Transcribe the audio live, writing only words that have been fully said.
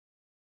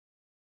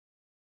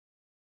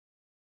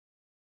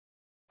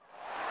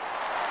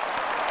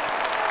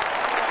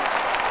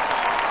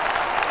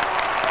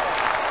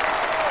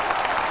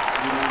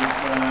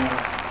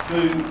2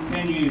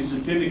 10-year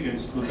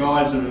certificates for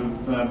guys that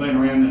have been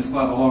around this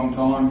club a long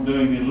time,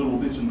 doing their little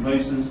bits and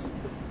pieces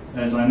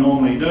as they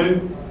normally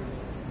do.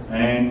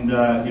 And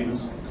it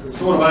was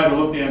sort of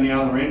overlooked down the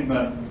other end,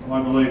 but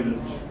I believe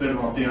it's better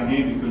off down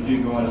here because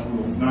you guys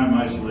will know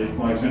most of these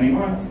blokes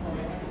anyway.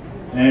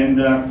 And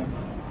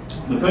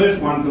the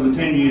first one for the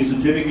 10-year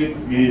certificate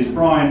is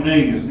Brian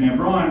Negus. Now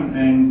Brian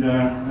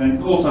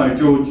and also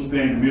George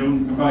Van der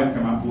Meulen can both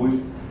come up, boys.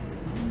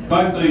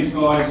 Both these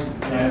guys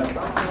have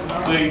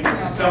been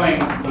selling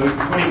the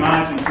 20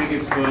 margin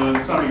tickets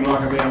for something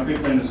like about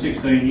 15 to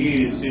 16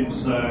 years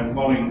since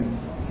Colin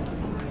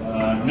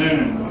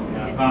Noonan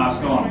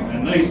passed on.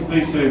 And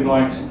these 2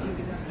 blokes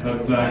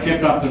have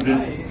kept up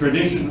the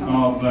tradition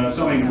of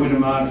selling winter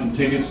margin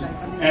tickets,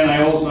 and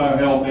they also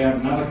help out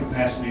in other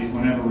capacities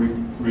whenever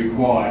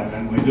required.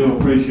 And we do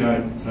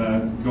appreciate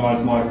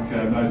guys like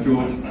both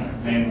George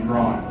and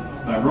Brian.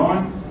 So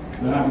Brian,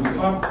 on behalf of the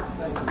club.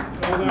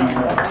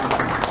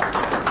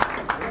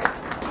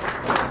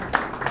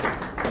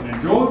 And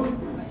then George.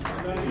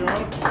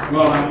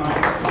 Well done, mate.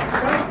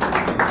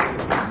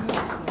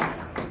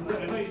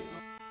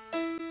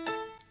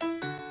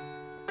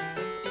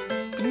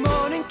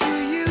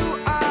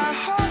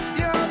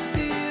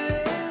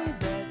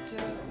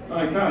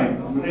 Okay,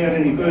 without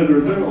any further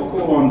ado, I'll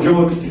call on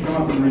George to come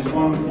up and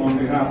respond on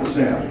behalf of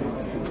South.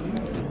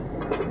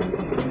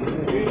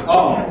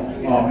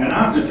 Oh, and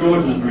after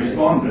George has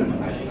responded,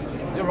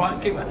 you're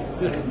right, keep it.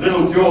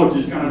 Little George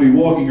is going to be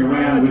walking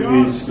around with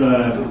his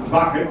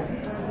bucket,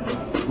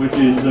 which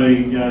is the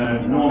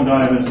Norm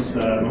Davis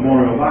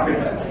Memorial Bucket,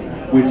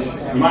 which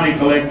the money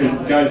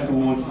collected goes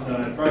towards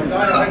trophy. Today I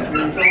hope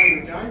you're enjoying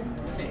the game,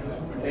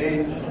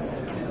 and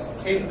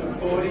 10 to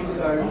 40,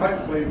 so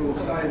hopefully we'll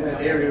stay in that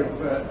area of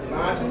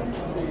margin.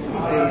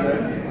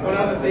 And one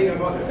other thing, I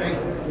want to thank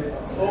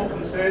all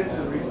concerned for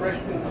the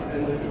refreshments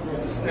and the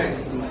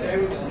snacks and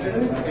sandwiches and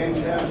everything,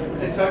 and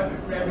let's hope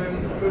we have a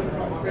good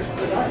rest of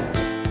the day.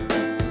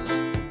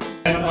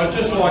 And I'd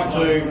just like to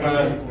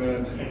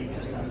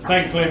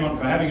thank Claremont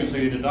for having us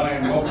here today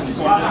and welcome to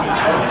Swan District.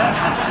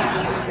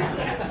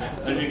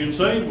 As you can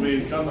see,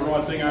 we've done the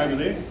right thing over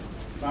there.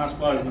 Fast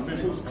closing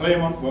officials.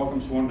 Claremont, welcome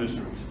Swan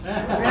District.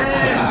 Never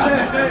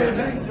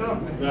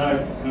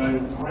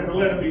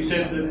let it be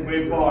said that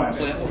we're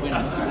biased. I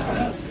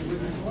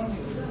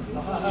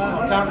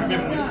can't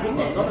remember which book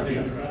I've got it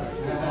here.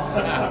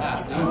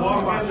 You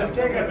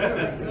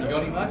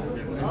got him, mate?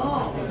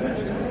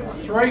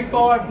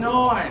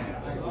 359.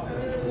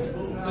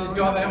 Who's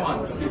got that one?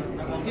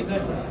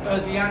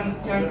 Those young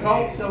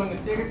colts selling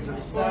the tickets at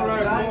the start of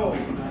the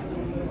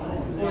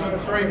day.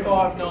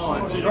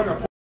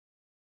 359.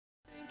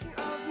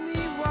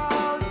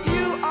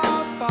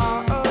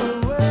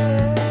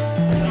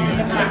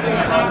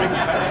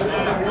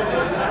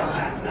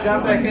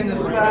 Jump back in the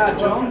spa,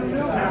 John.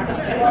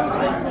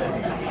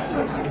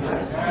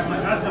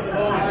 That's a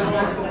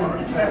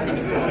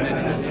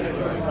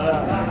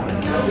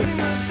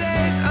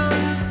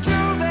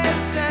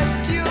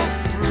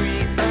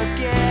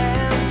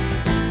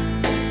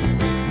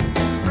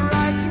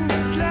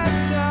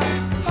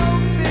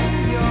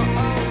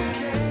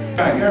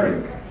Okay, Gary.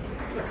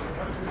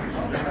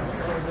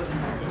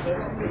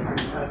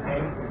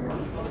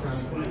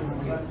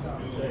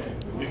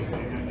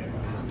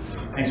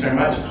 Thanks very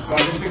much. Swan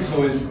District, it's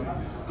always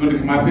good to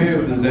come up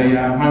here. If there's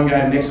a home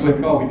game next week,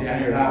 I'll be down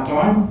here at half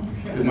time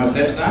with my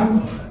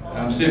stepson.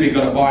 Subi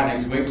got a bye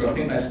next week, but I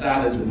think they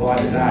started the bye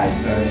today.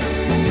 So.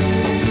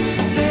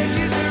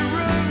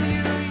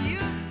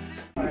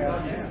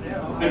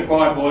 Bit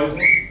quiet, boys.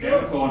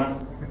 Down the corner.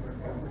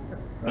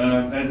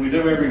 As we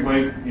do every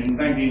week, in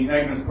thanking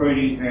Agnes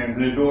Preedy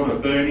and her daughter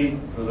Bernie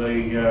for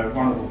the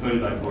wonderful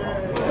food they put on.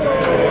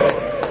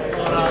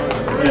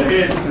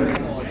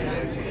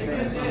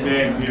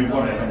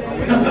 Whatever.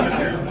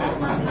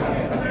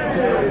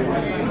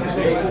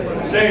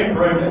 Sam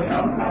Brewman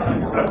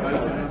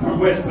from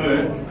West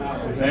Perth.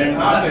 And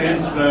after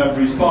his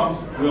response,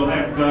 we'll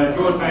have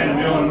George Van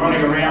der Meulen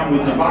running around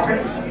with the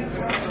bucket.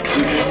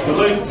 With the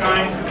loose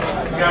change,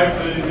 go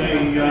to the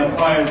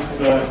players'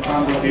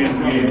 bundle here to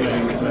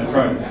get the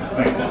trophies.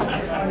 Thanks.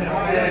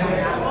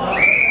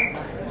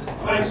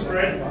 Thanks,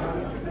 Fred.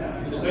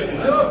 It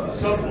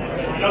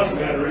doesn't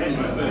matter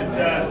anyway, but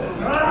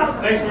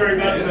thanks very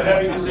much for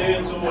having us here.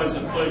 It's always a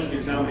pleasure to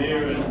come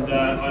here, and I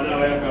know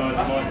our guys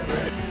like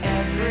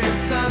every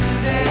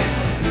Sunday.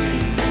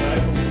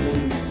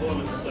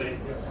 Toilet seat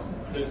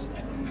that's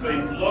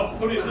been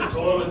put in the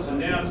toilets and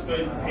now it's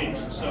been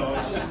pinched, so I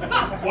just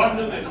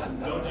wonder there's some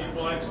dodgy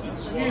blokes that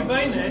swap. You've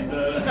been there.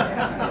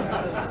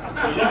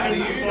 We're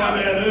looking to find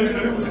out who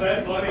was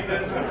that bloody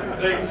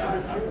thing.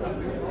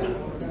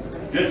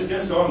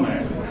 Just on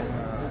that.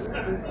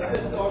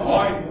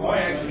 I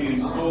actually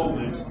installed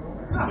this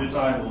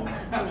disabled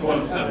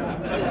toilet seat.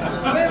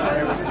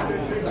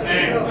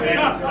 And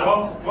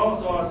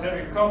whilst I was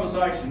having a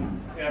conversation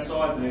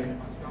outside there,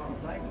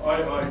 I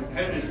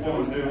had this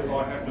woman who I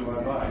have to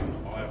obey.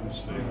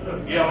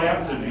 Yeah, I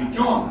have to.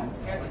 John,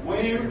 where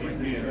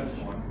is here? That's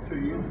fine.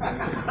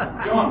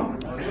 John,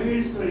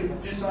 where's the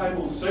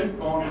disabled seat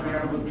gone to be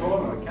out of the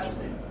toilet?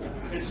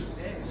 It's,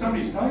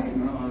 somebody's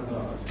taken it.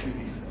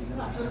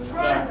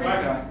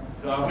 Bugger.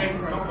 So I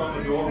went, knocked on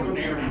the door, couldn't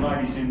hear any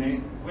ladies in there,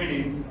 went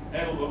in,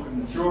 had a look,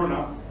 and sure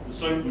enough, the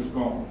seat was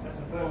gone.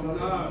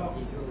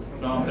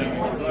 So I'm thinking,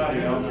 bloody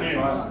hell.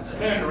 Anyway,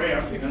 turned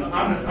around, and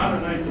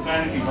underneath the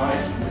vanity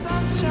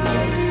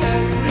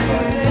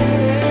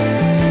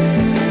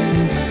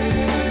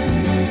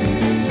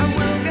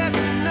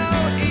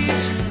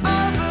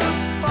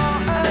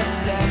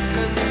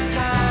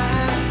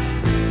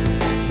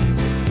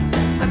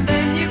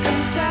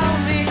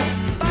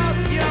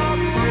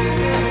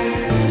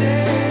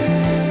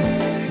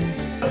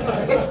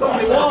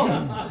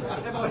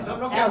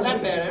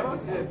That bad, am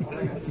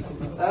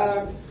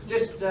I?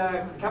 Just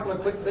a couple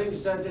of quick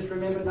things. Just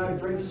remember, no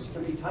drinks to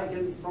be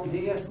taken from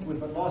here. We've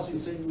got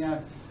licensing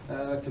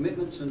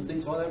commitments and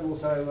things like that, and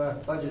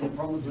also budgeting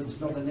problems. It's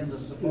not an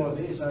endless supply of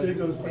beer. So,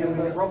 anyone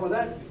got a problem with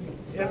that?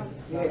 Yeah.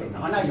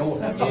 I know you're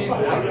happy.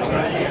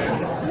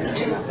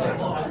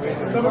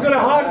 So we're going to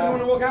hide if you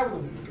want to walk out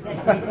with them.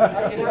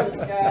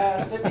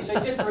 Let me see.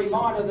 Just a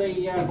reminder,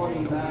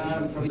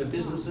 from the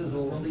businesses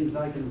or things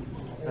they can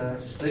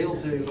steal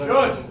to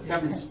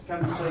come and see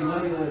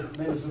me or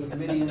members of the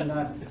committee and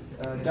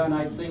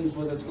donate things,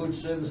 whether it's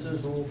goods,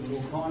 services or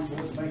kind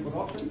towards banquet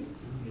auction.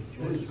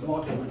 Who's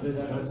likely to do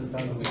that hasn't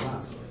done it in the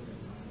past?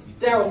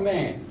 Darryl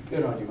Mann,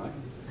 good on you, mate.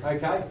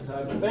 Okay,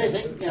 so but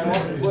anything, you know,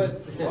 it's worth,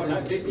 I don't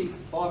know, 50,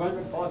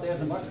 500,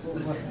 5,000 bucks.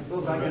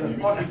 We'll take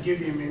it. I could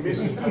give you my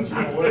message, but you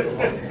don't work.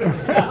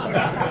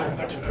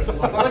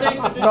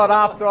 Not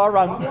after I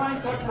run. I'm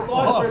Wayne Cox, the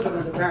Vice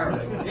President,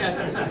 apparently.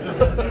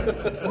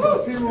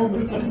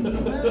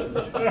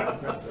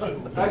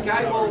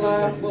 Okay, well,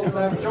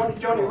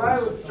 Johnny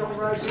Rowe, if Johnny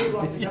Rowe's here,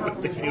 like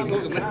to come up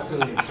and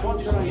respond.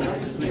 Swan's got on your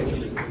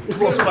name.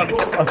 What's funny? I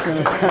was going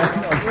to say,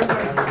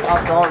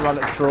 after I run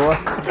it through her.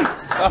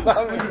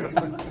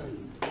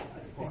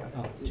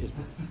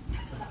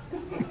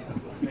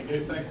 Thank you,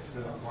 thanks.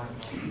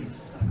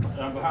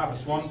 On behalf of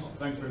Swans,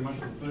 thanks very much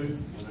for the food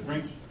and the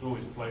drinks. It's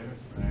always a pleasure,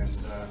 and I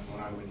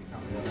know when you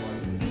come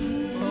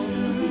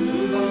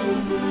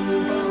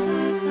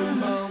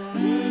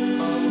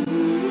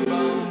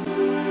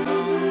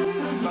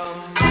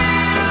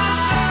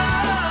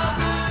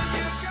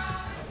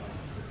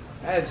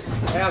As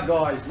our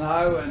guys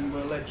know, and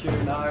we'll let you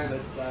know,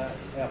 that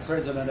our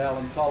President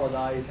Alan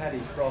Tolliday has had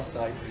his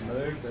prostate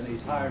removed and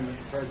he's home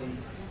at present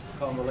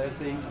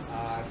convalescing.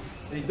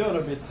 He's doing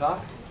a bit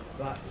tough,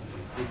 but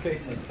we're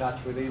keeping in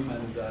touch with him,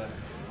 and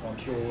I'm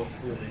sure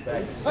he'll be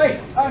back.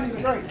 Hey, only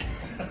the drink.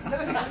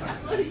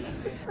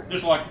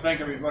 Just like to thank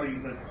everybody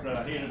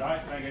that's here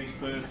today. Thank East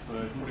Perth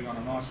for putting on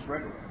a nice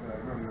spread.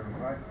 Really, really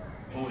great.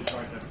 Always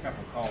great to have a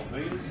couple of cold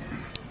beers.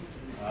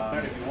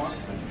 If you want,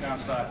 but you can't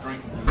start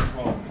drinking until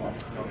 12 o'clock.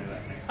 I'll tell you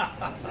that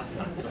now.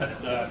 But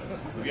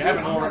if you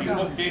haven't already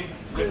booked it,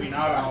 let me know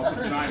and I'll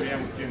put your name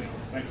down with Jimmy.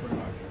 Thanks very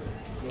much.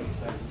 Good,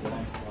 thanks,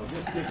 Graham. I'll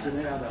just get you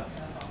now to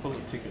Pull the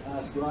ticket.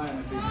 ask Graham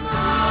if he's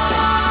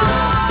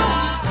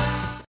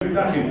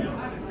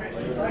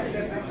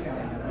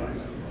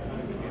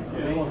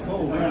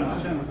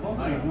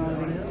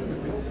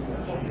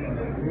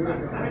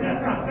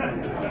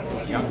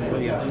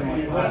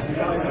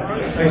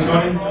Thanks,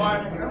 Tony.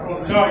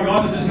 Sorry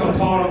guys, I just got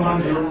tired of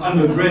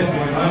underdressed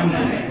my home. The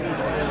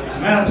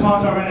amount of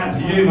times I ran out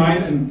to you,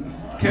 mate, and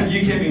you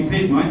kept me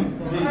fit, mate.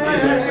 Good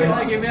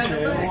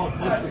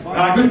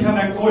to come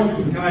back, always good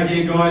to come back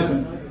here, guys,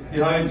 and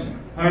your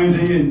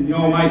Holmesy and your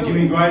old mate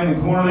Jimmy Gray in the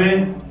corner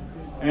there.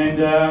 And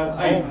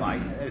hey,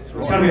 it's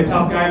going to be a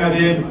tough game out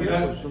there.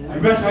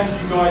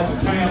 Congratulations you guys for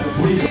coming out the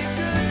footy.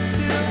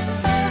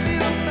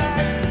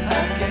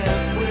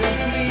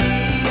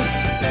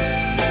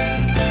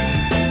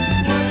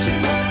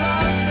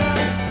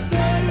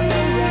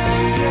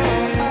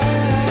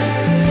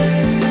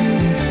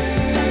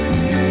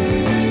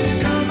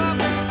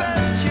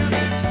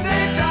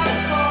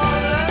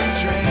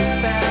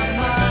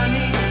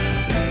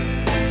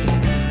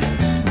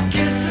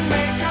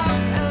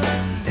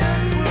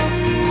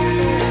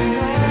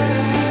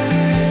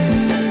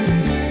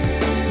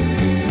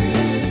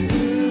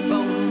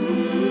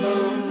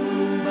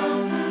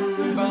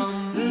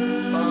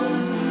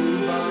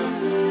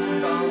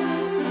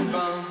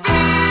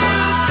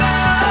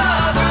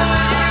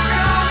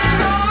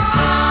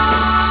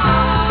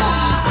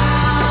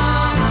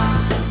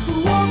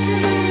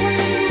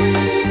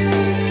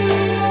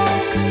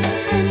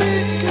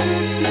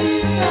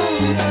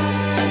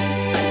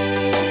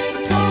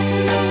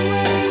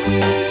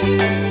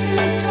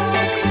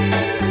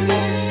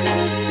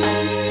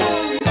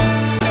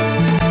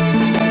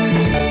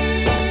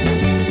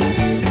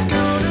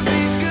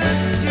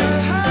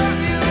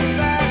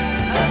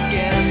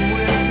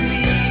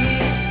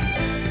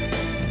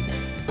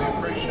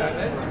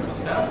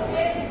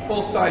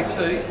 Also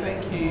too,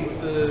 thank you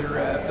for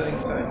being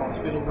so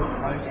hospitable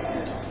and most of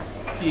this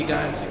a few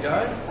games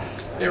ago.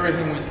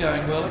 Everything was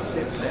going well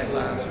except for that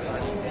last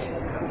one.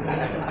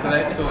 So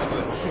that's all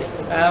good.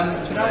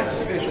 Today's a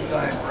special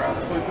day for us.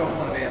 We've got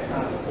one of our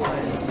past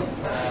players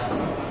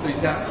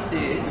who's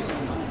upstairs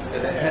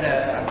that had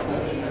an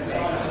unfortunate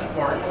accident,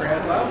 Warwick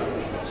Crowdwell.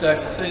 So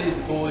to see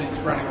the boys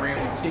running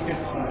around with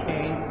tickets and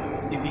cans,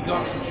 if he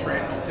got some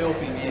shrapnel, help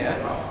him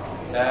out.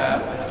 A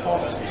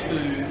toss to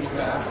look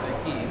after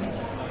him,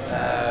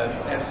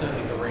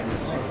 absolutely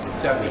horrendous.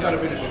 So if you've got a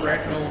bit of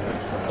shrapnel,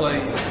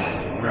 please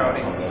throw it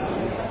in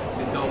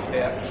to help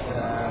out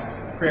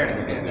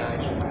Crowdy's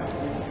Foundation.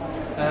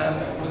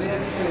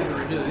 Without further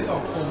ado,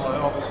 I'll pull my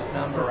opposite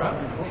number up,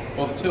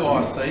 or the two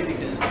I see,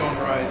 because John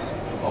Rose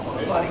off a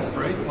bloody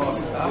breeze,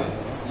 nice stuff.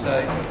 So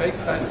Keith,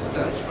 take the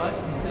stage, mate.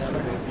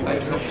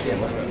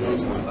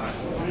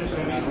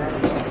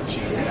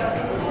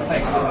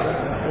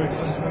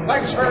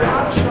 Thanks very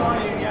much.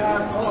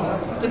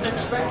 I didn't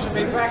expect to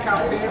be back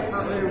up here for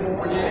a few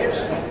more years.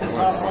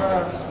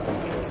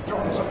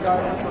 John's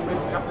going for me a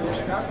couple of years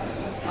ago.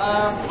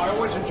 I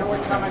always enjoy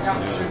coming up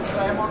to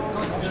Claremont.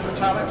 Good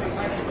hospitality,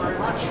 thank you very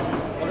much. I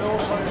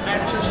also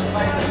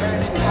anticipate a very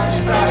nice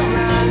day.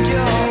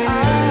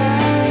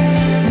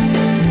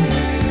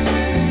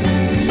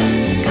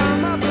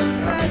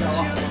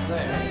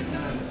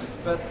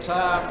 But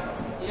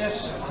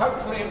yes,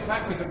 hopefully in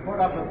fact we can put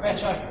up a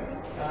better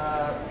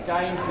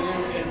game for you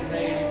in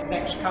the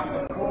next couple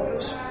of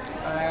quarters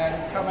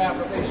and come out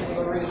at least with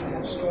a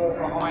reasonable score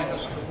behind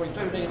us, because we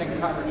do need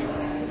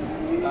encouragement.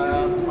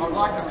 I'd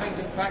like to think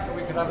in fact that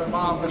we could have a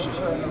marvellous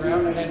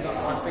turnaround and end up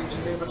by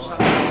beating you, but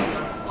something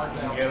like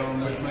that. Get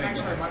on with me.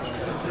 Thanks very much.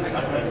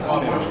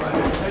 Roll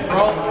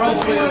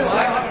the wheel,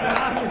 mate.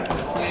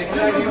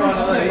 Yeah, if you want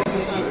to leave, you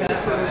can't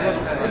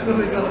do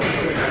that.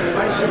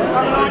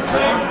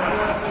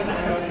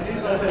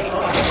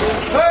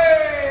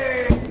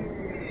 Hey!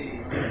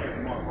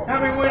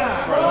 Coming winner!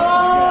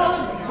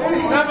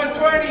 Number 20!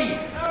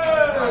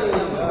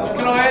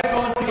 Can I add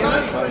on to you?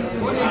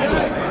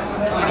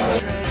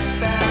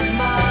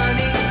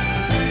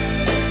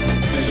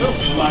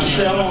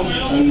 Myself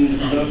and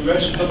the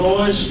rest of the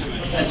boys,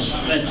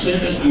 that's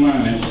it at the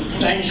moment.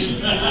 Thanks.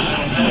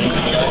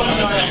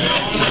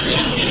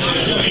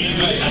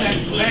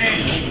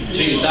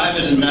 Cheers,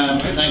 David, and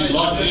thanks a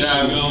lot. Good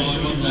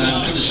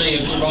to see a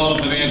good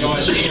roll-up of our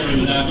guys here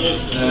and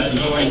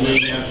enjoying the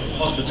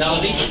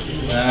hospitality.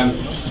 I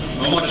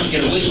might have to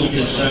get a whistle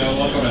because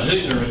I've got a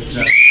hooter at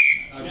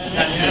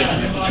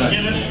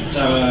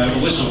so a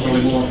whistle's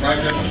probably more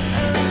appropriate.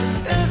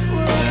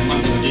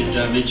 One thing I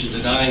did mention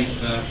today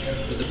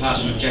with the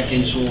passing of Jack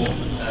Ensor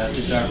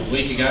just over a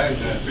week ago.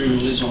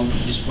 Funeral is on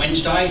this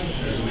Wednesday,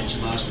 as I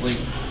mentioned last week,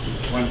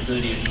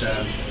 1:30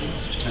 at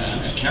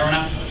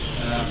Karana.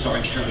 At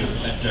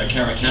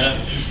Karrakatta.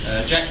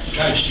 Jack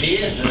coached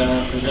here for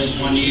at least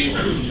 1 year,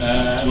 and I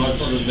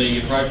thought it would be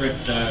appropriate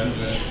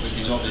with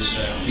his obvious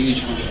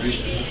huge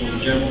contribution to football in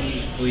general,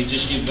 we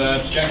just give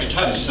Jack a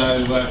toast.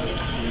 So,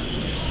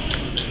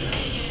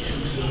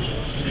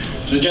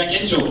 to Jack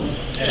Ensor.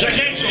 Jack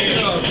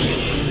Ensor!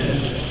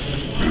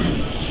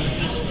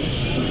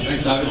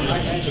 Thanks, David.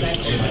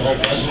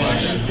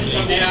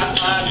 Now,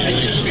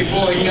 just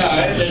before we go,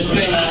 there's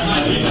been a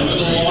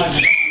little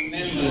lifetime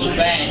members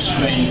badge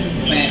being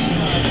found.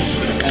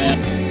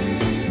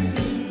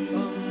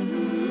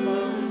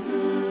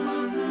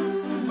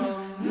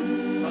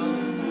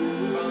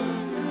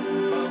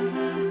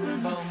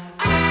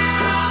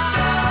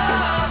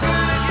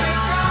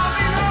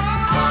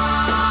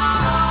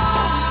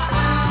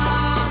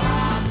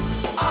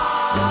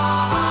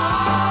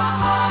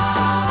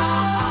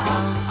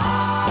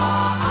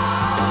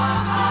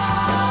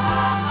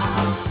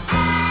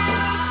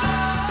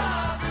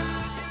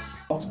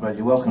 But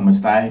you're welcome to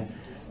stay.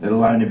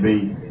 It'll only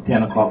be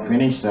 10 o'clock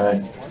finish, so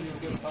it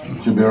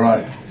should be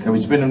alright. Can we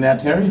spin them now,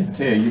 Terry?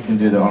 Terry, you can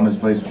do the honours,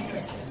 please.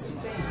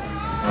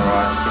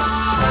 Alright.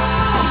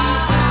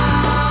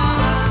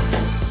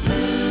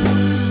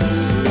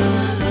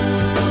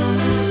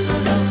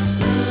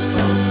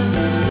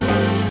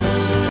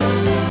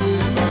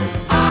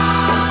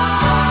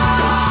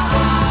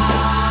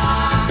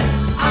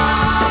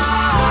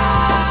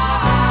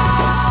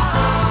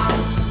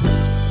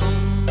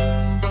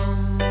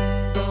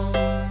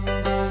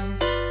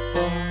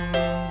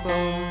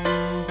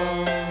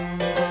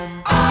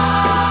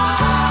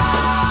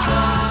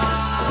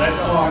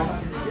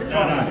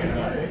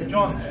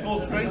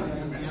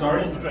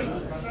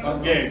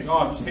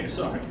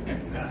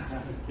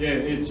 Yeah,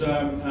 it's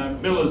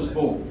Miller's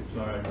fault,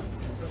 so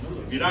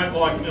if you don't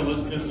like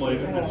Miller's, just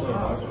leave it, that's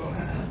alright.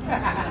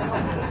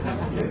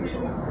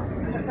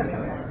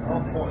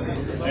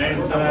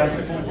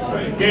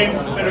 And again,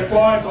 a bit of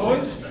quiet,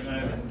 boys,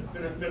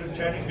 bit of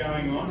chatting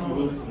going on.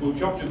 We'll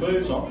chop your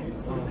boots off.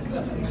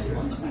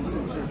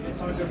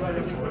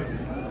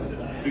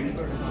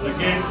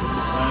 Again,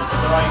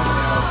 today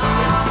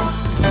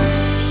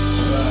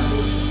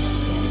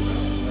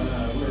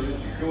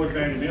George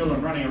Van der Meulen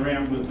and running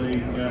around with the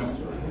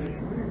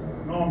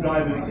Norm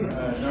David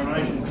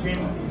donation tin.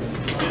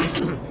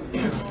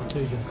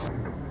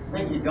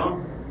 Thank you,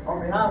 John. On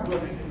behalf of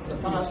the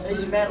past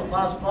Easy Battle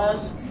past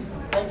players,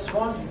 Thanks,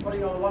 Swans, for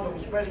putting on a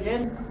wonderful spread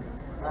again.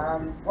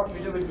 What we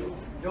do is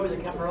enjoy the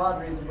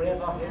camaraderie that we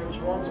have up here in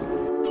Swans.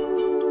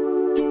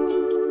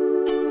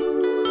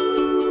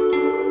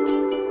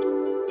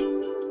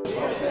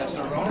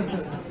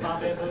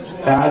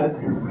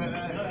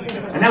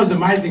 And that was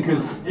amazing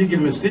because you gave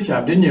them a stitch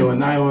up, didn't you?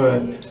 And they were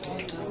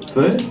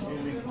third.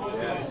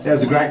 That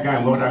was a great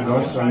game. Well done,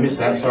 guys. I missed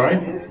that, sorry.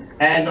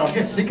 And I'll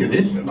get sick of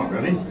this. Not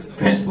really.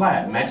 First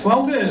player, Max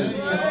Walters.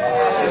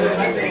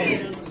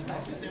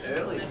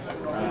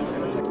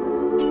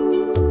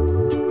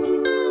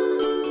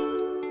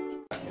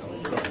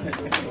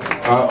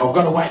 I've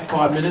got to wait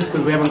 5 minutes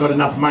because we haven't got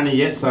enough money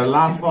yet. So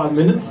last 5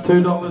 minutes,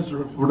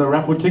 $2 for the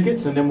raffle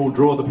tickets, and then we'll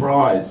draw the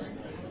prize.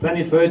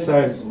 Plenty of food,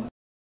 so.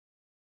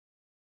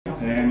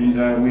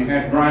 And we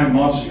had Graham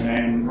Moss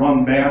and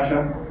Ron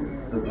Boucher,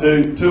 the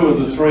two of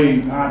the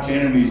three arch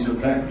enemies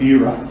of that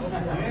era.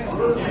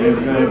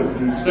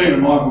 And Steve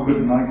and Michael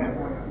couldn't make it.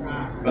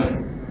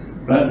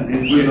 But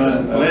it was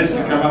Les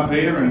to come up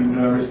here and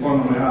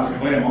respond on behalf of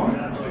Claremont.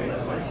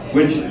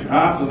 Which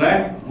after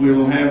that we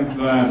will have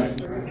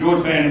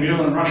George Van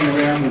Meulen running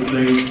around with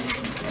the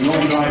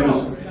Norm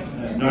Davis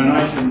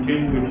donation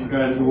tin, which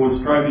goes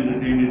towards trophies at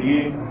the end of the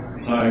year.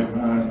 So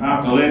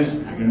after Les,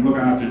 you can look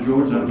after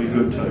George, that'll be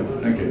good too.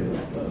 Thank you.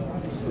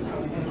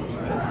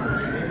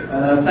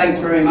 Thanks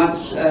very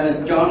much,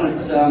 John.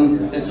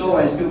 It's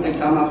always good to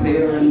come up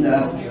here, and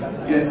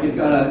you've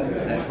got a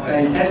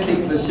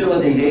fantastic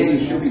facility here.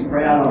 You should be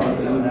proud of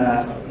it, and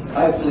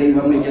hopefully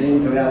when we get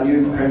into our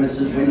new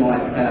premises we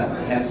might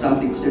have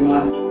something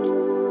similar.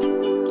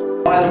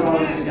 Neither of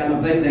us are going to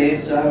be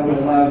there, so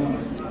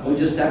we'll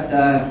just have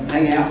to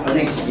hang out for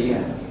next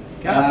year.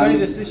 Can't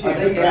beat us this year. I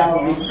think our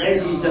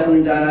Resies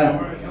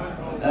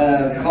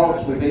and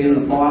Colts will be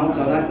in the finals. I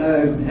don't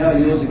know how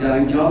yours are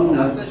going, John.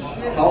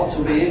 Colts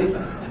will be in.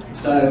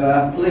 So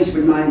at least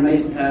we may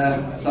meet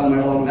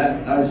somewhere along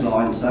those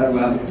lines. So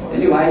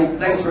anyway,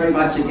 thanks very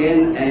much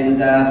again,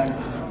 and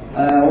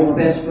all the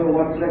best for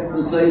what's left of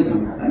the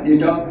season. Thank you,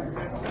 John.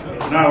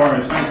 No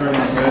worries. Thanks very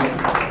much, guys.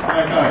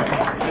 Okay,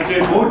 that's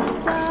it, board.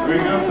 Here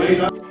we go, please.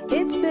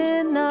 It's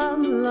been a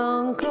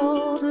long,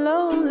 cold,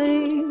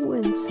 lonely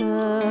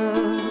winter.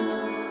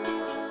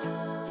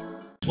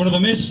 One of the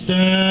missed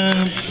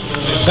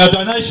our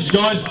donations,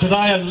 guys,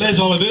 today are Les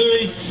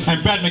Oliveri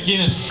and Brad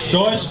McGuinness,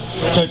 guys.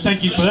 So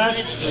thank you for that.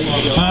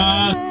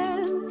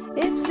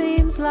 It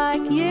seems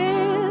like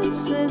years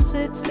since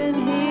it's been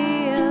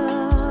here.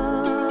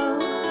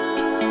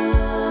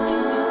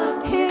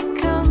 Here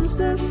comes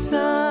the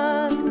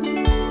sun.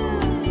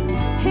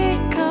 Here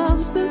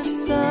comes the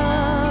sun.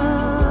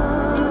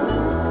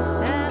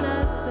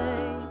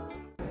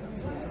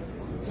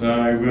 So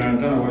I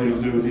don't know what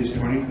he'll do with this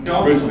 20.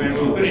 Bruce Van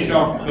will finish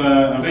off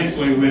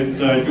eventually with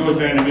George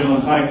Van der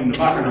Meulen taking the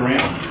bucket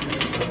around.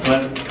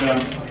 But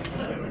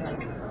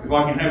if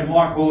I can have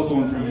Mike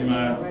Hawthorne from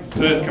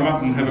Perth come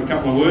up and have a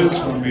couple of words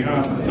on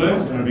behalf of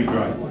Perth, that'd be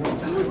great.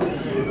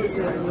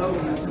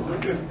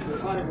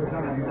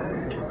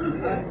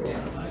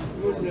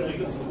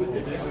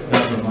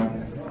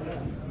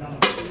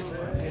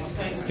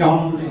 John,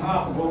 on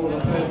behalf of all the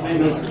Perth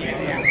members here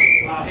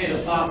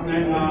this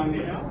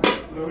afternoon,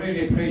 we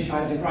really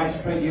appreciate the great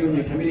spread you and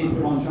the committee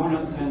put on, John,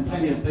 and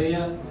plenty of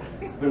beer.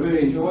 We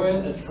really enjoy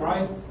it, it's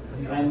great.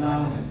 And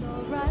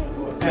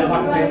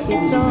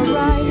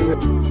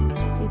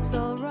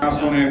Pass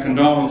on our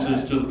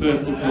condolences to the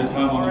Perth Football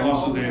Club on the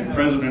loss of their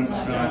president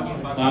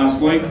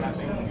last week,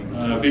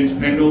 Vince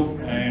Pendle,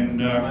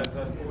 and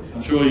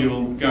I'm sure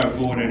you'll go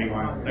forward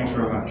anyway. Thanks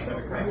very much.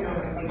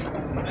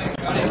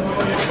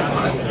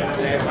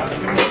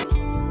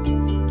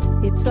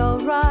 It's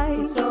alright,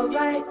 it's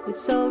alright,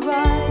 it's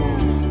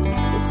alright,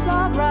 it's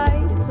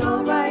alright, it's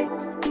alright.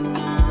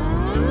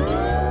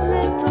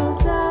 Little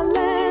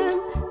darling,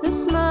 the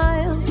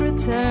smiles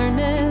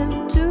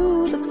returning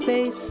to the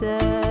faces.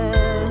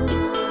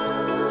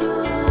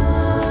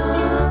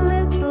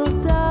 Little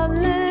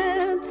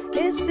darling,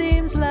 it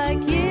seems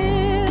like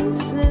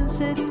years since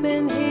it's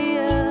been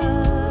here.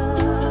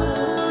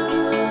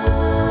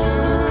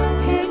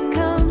 Here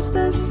comes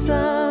the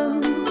sun.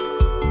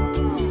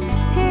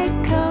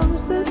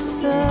 The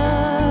sun,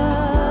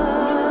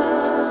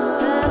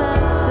 and I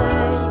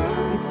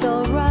say it's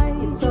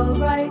alright, it's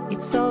alright,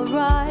 it's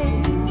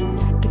alright,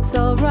 it's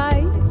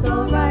alright, it's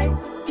alright,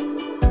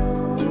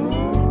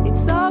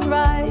 it's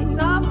alright, it's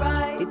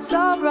alright, it's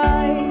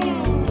alright,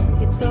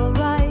 it's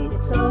alright,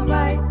 it's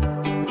alright.